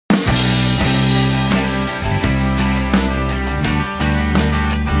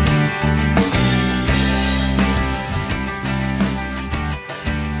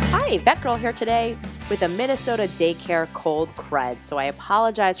VETGirl here today with a Minnesota daycare cold crud, so I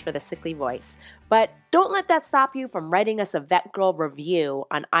apologize for the sickly voice. But don't let that stop you from writing us a VETGirl review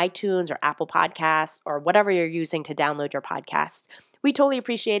on iTunes or Apple Podcasts or whatever you're using to download your podcast. We totally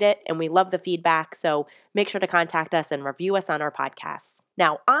appreciate it and we love the feedback, so make sure to contact us and review us on our podcasts.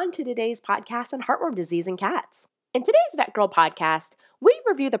 Now, on to today's podcast on heartworm disease in cats. In today's VETGirl podcast, we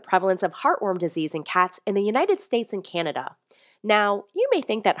review the prevalence of heartworm disease in cats in the United States and Canada. Now, you may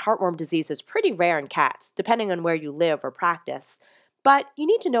think that heartworm disease is pretty rare in cats, depending on where you live or practice, but you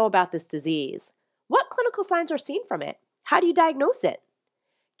need to know about this disease. What clinical signs are seen from it? How do you diagnose it?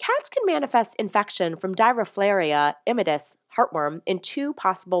 Cats can manifest infection from Diarrhea immitis heartworm in two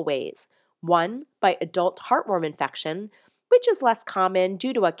possible ways. One, by adult heartworm infection, which is less common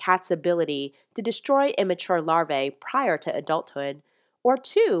due to a cat's ability to destroy immature larvae prior to adulthood, or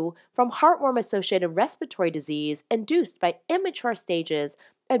two, from heartworm-associated respiratory disease induced by immature stages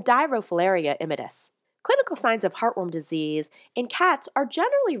of Diarrhea immitis. Clinical signs of heartworm disease in cats are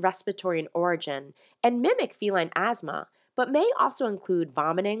generally respiratory in origin and mimic feline asthma, but may also include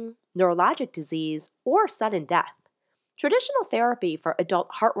vomiting, neurologic disease, or sudden death. Traditional therapy for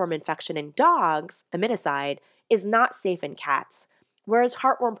adult heartworm infection in dogs, amiticide, is not safe in cats, whereas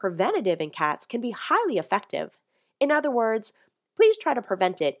heartworm preventative in cats can be highly effective. In other words, please try to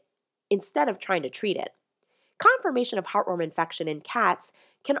prevent it instead of trying to treat it. Confirmation of heartworm infection in cats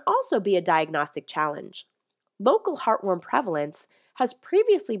can also be a diagnostic challenge. Local heartworm prevalence has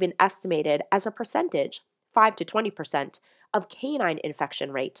previously been estimated as a percentage, 5 to 20%, of canine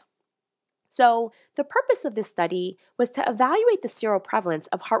infection rate. So, the purpose of this study was to evaluate the seroprevalence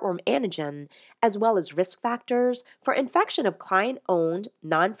of heartworm antigen as well as risk factors for infection of client-owned,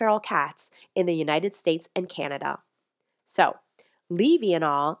 non-feral cats in the United States and Canada. So, Levy et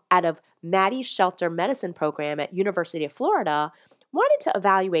al. Out of Maddie's Shelter Medicine Program at University of Florida wanted to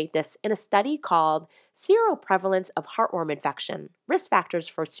evaluate this in a study called Seroprevalence of Heartworm Infection, Risk Factors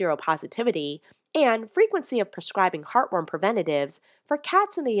for Seropositivity, and Frequency of Prescribing Heartworm Preventatives for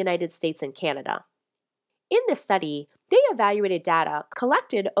Cats in the United States and Canada. In this study, they evaluated data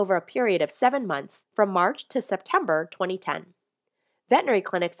collected over a period of 7 months from March to September 2010. Veterinary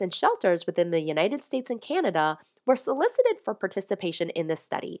clinics and shelters within the United States and Canada were solicited for participation in this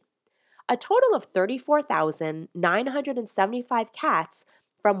study. A total of 34,975 cats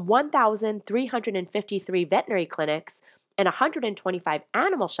from 1,353 veterinary clinics and 125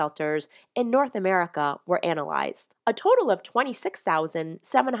 animal shelters in North America were analyzed. A total of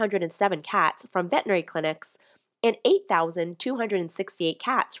 26,707 cats from veterinary clinics and 8,268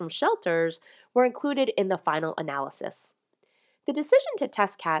 cats from shelters were included in the final analysis. The decision to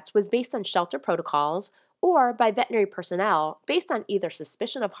test cats was based on shelter protocols or by veterinary personnel based on either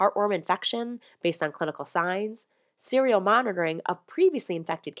suspicion of heartworm infection based on clinical signs, serial monitoring of previously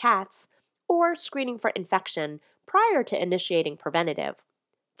infected cats, or screening for infection prior to initiating preventative.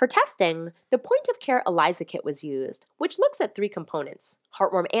 For testing, the point-of-care ELISA kit was used, which looks at 3 components: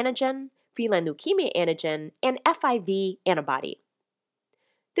 heartworm antigen, feline leukemia antigen, and FIV antibody.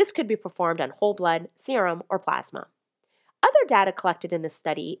 This could be performed on whole blood, serum, or plasma. Other data collected in this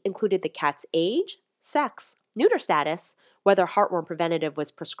study included the cat's age, sex, neuter status, whether heartworm preventative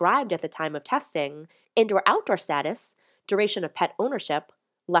was prescribed at the time of testing, indoor-outdoor status, duration of pet ownership,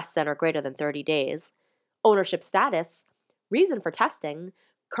 less than or greater than 30 days, ownership status, reason for testing,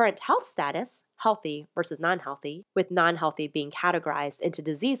 current health status, healthy versus non-healthy, with non-healthy being categorized into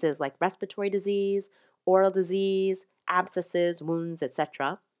diseases like respiratory disease, oral disease, abscesses, wounds,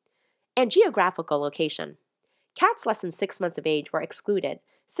 etc., and geographical location. Cats less than 6 months of age were excluded,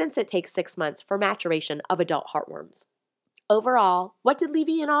 since it takes 6 months for maturation of adult heartworms. Overall, what did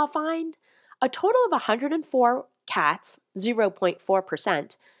Levy et al. Find? A total of 104 cats,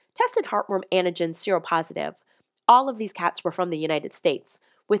 0.4%, tested heartworm antigen seropositive. All of these cats were from the United States,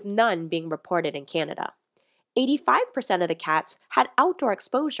 with none being reported in Canada. 85% of the cats had outdoor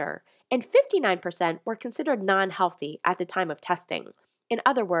exposure, and 59% were considered non-healthy at the time of testing. In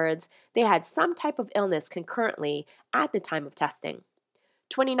other words, they had some type of illness concurrently at the time of testing.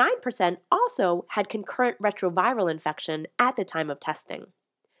 29% also had concurrent retroviral infection at the time of testing.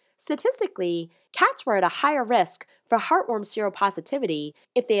 Statistically, cats were at a higher risk for heartworm seropositivity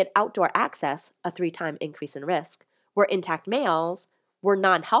if they had outdoor access, a 3-time increase in risk, were intact males, were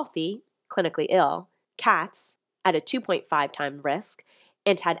non-healthy, clinically ill, cats at a 2.5-time risk,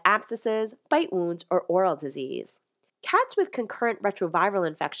 and had abscesses, bite wounds, or oral disease. Cats with concurrent retroviral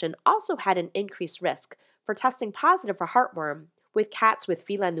infection also had an increased risk for testing positive for heartworm, with cats with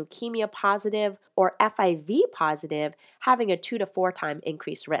feline leukemia positive or FIV positive having a 2 to 4 time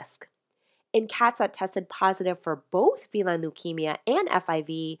increased risk. In cats that tested positive for both feline leukemia and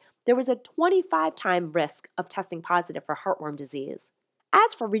FIV, there was a 25-time risk of testing positive for heartworm disease.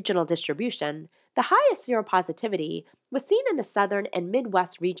 As for regional distribution, the highest seropositivity was seen in the southern and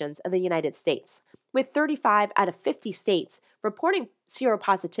Midwest regions of the United States, with 35 out of 50 states reporting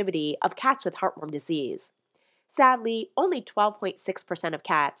seropositivity of cats with heartworm disease. Sadly, only 12.6% of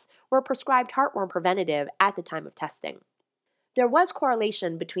cats were prescribed heartworm preventative at the time of testing. There was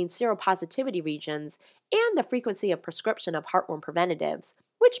correlation between seropositivity regions and the frequency of prescription of heartworm preventatives,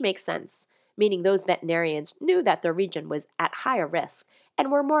 which makes sense, meaning those veterinarians knew that their region was at higher risk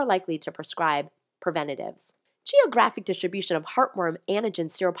and were more likely to prescribe preventatives. Geographic distribution of heartworm antigen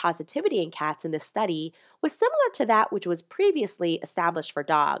seropositivity in cats in this study was similar to that which was previously established for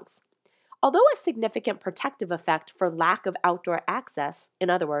dogs. Although a significant protective effect for lack of outdoor access, in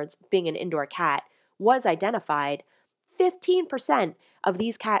other words, being an indoor cat, was identified, 15% of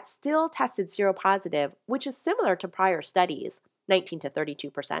these cats still tested seropositive, which is similar to prior studies, 19 to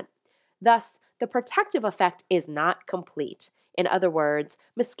 32%. Thus, the protective effect is not complete. In other words,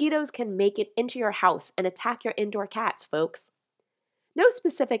 mosquitoes can make it into your house and attack your indoor cats, folks. No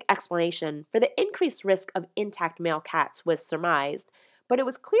specific explanation for the increased risk of intact male cats was surmised, but it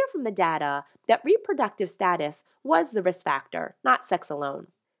was clear from the data that reproductive status was the risk factor, not sex alone.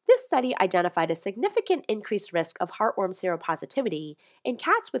 This study identified a significant increased risk of heartworm seropositivity in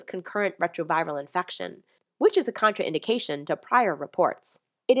cats with concurrent retroviral infection, which is a contraindication to prior reports.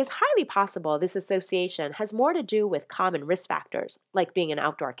 It is highly possible this association has more to do with common risk factors, like being an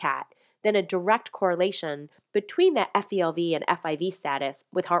outdoor cat, than a direct correlation between the FELV and FIV status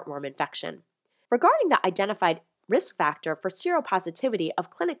with heartworm infection. Regarding the identified risk factor for seropositivity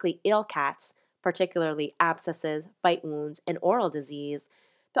of clinically ill cats, particularly abscesses, bite wounds, and oral disease,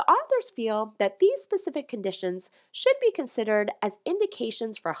 the authors feel that these specific conditions should be considered as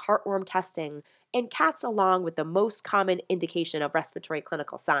indications for heartworm testing in cats along with the most common indication of respiratory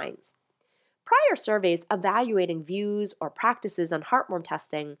clinical signs. Prior surveys evaluating views or practices on heartworm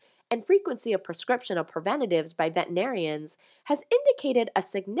testing and frequency of prescription of preventatives by veterinarians has indicated a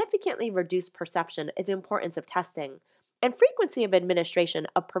significantly reduced perception of importance of testing and frequency of administration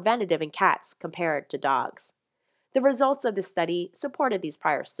of preventative in cats compared to dogs. The results of this study supported these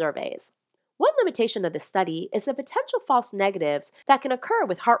prior surveys. One limitation of this study is the potential false negatives that can occur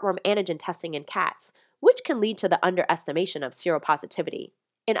with heartworm antigen testing in cats, which can lead to the underestimation of seropositivity.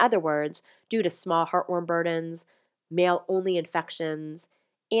 In other words, due to small heartworm burdens, male-only infections,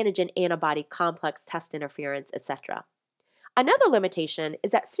 antigen-antibody complex test interference, etc. Another limitation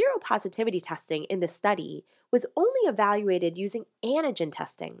is that seropositivity testing in this study was only evaluated using antigen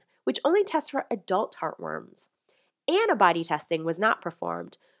testing, which only tests for adult heartworms. Antibody testing was not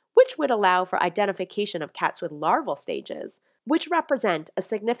performed, which would allow for identification of cats with larval stages, which represent a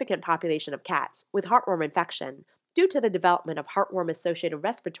significant population of cats with heartworm infection due to the development of heartworm-associated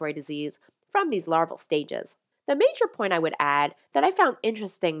respiratory disease from these larval stages. The major point I would add that I found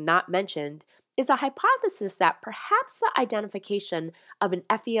interesting not mentioned is a hypothesis that perhaps the identification of an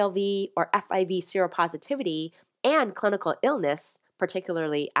FELV or FIV seropositivity and clinical illness,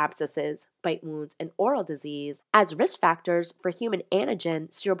 particularly abscesses, bite wounds, and oral disease, as risk factors for human antigen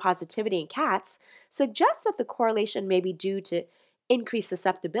seropositivity in cats suggests that the correlation may be due to increased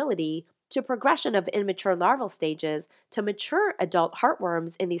susceptibility to progression of immature larval stages to mature adult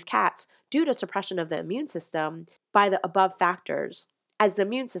heartworms in these cats due to suppression of the immune system by the above factors, as the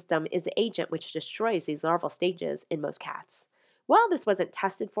immune system is the agent which destroys these larval stages in most cats. While this wasn't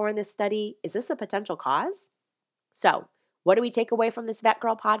tested for in this study, is this a potential cause? So, what do we take away from this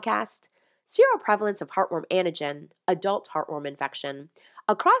VETgirl podcast? Seroprevalence of heartworm antigen, adult heartworm infection,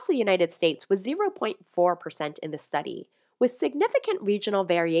 across the United States was 0.4% in the study, with significant regional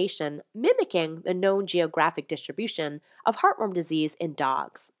variation mimicking the known geographic distribution of heartworm disease in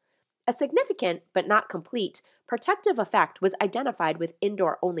dogs. A significant, but not complete, protective effect was identified with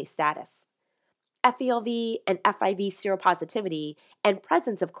indoor-only status. FELV and FIV seropositivity and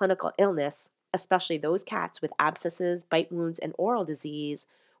presence of clinical illness, especially those cats with abscesses, bite wounds, and oral disease,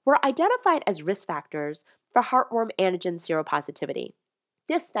 were identified as risk factors for heartworm antigen seropositivity.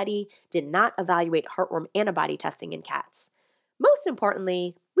 This study did not evaluate heartworm antibody testing in cats. Most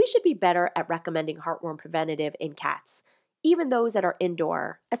importantly, we should be better at recommending heartworm preventative in cats, even those that are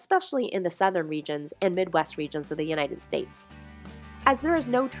indoor, especially in the southern regions and Midwest regions of the United States. As there is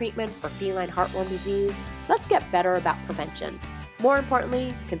no treatment for feline heartworm disease, let's get better about prevention. More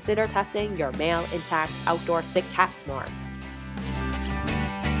importantly, consider testing your male intact outdoor sick cats more.